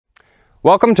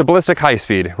Welcome to Ballistic High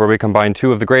Speed, where we combine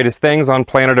two of the greatest things on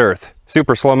planet Earth,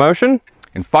 super slow motion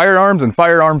and firearms and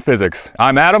firearm physics.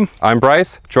 I'm Adam. I'm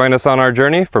Bryce. Join us on our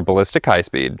journey for Ballistic High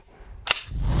Speed.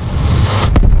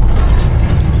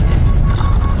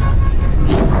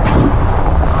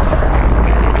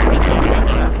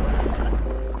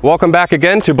 Welcome back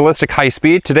again to Ballistic High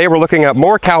Speed. Today we're looking at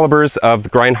more calibers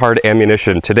of grind hard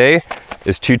ammunition. Today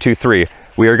is 223.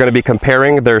 We are going to be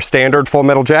comparing their standard full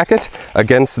metal jacket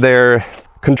against their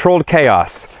controlled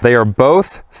chaos. They are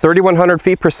both 3,100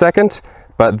 feet per second,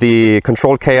 but the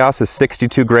controlled chaos is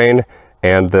 62 grain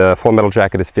and the full metal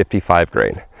jacket is 55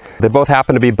 grain. They both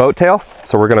happen to be boat tail,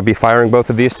 so we're going to be firing both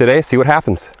of these today, see what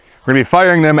happens. We're going to be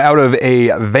firing them out of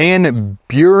a Van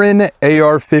Buren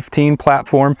AR-15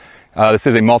 platform. This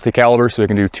is a multi-caliber, so we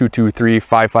can do 223,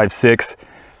 5.56,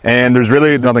 and there's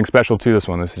really nothing special to this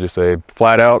one. This is just a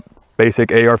flat-out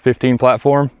basic AR-15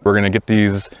 platform. We're going to get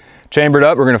these chambered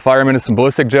up, we're going to fire them into some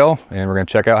ballistic gel, and we're going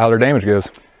to check out how their damage goes.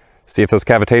 See if those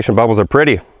cavitation bubbles are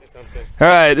pretty. All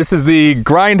right, this is the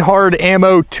Grind Hard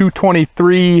Ammo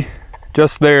 223,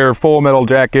 just their full metal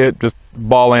jacket, just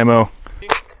ball ammo.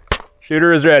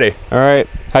 Shooter is ready. All right,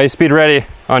 high speed ready,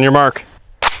 on your mark.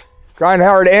 Grind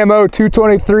Hard Ammo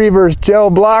 223 versus gel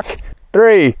block.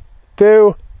 3,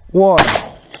 2, 1.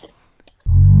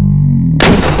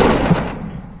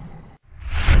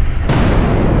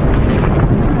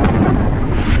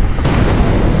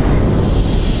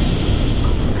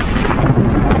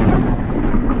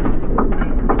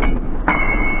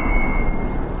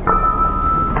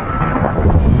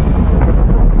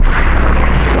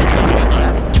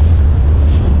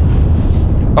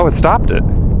 Oh, it stopped it.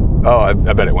 Oh, I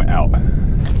bet it went out.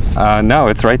 No,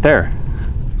 it's right there.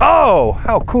 Oh,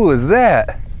 how cool is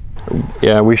that?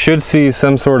 Yeah, we should see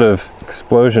some sort of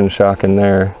explosion shock in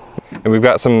there. And we've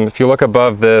got some, if you look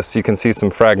above this, you can see some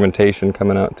fragmentation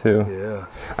coming out too. Yeah.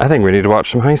 I think we need to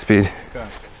watch some high speed. Okay.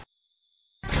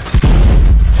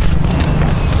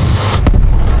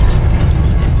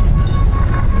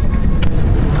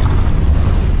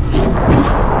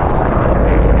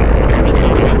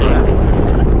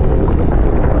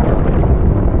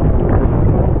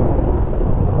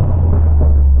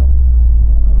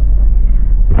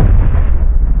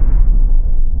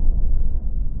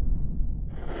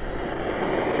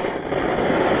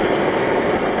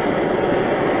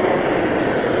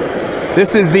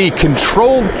 This is the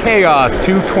Controlled Chaos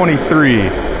 223.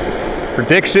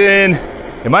 Prediction,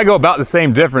 it might go about the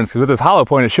same difference because with this hollow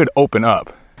point, it should open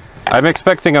up. I'm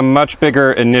expecting a much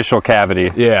bigger initial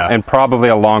cavity. Yeah. And probably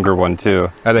a longer one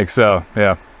too. I think so,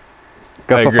 yeah.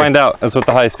 Guess we'll find out. That's what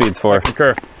the high speed's for.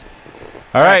 Concur.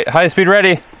 All right, high speed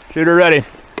ready. Shooter ready.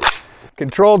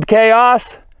 Controlled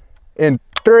Chaos in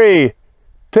 3,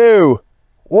 2,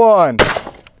 1.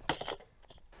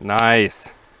 Nice.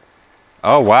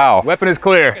 Oh, wow. Weapon is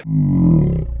clear.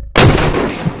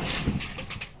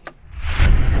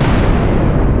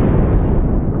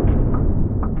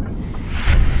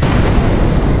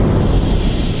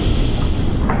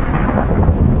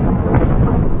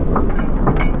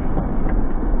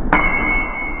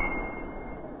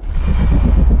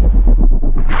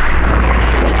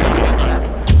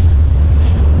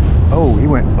 Oh, he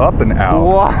went up and out.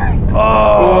 What?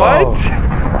 Oh.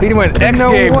 What? He went X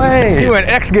Games. Way. He went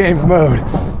X Games mode.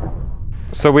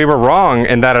 So we were wrong,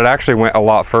 and that it actually went a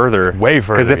lot further. Way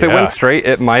further, because if it went straight,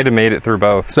 it might have made it through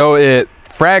both. So it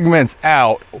fragments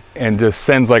out and just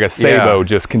sends like a sabot,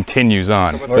 just continues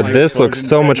on. But this looks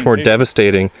so much more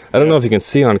devastating. I don't know if you can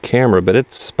see on camera, but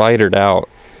it's spidered out.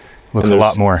 Looks a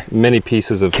lot more many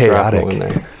pieces of chaotic shrapnel in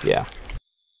there. Yeah.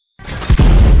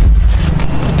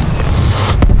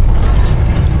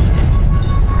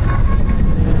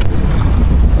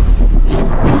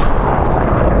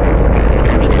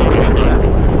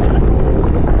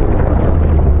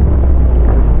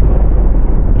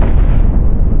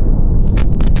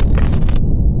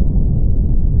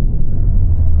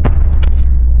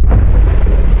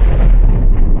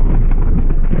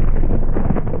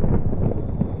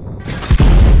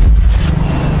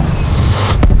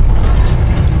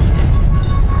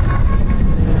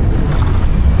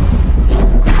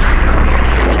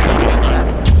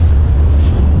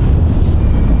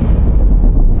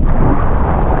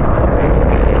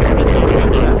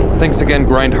 Thanks again,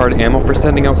 Grind Hard Ammo, for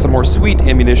sending out some more sweet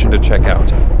ammunition to check out.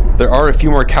 There are a few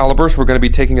more calibers we're going to be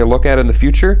taking a look at in the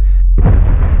future,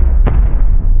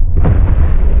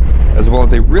 as well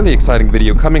as a really exciting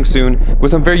video coming soon with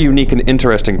some very unique and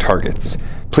interesting targets.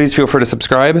 Please feel free to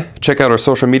subscribe, check out our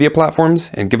social media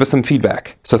platforms, and give us some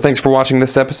feedback. So thanks for watching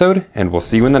this episode, and we'll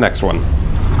see you in the next one.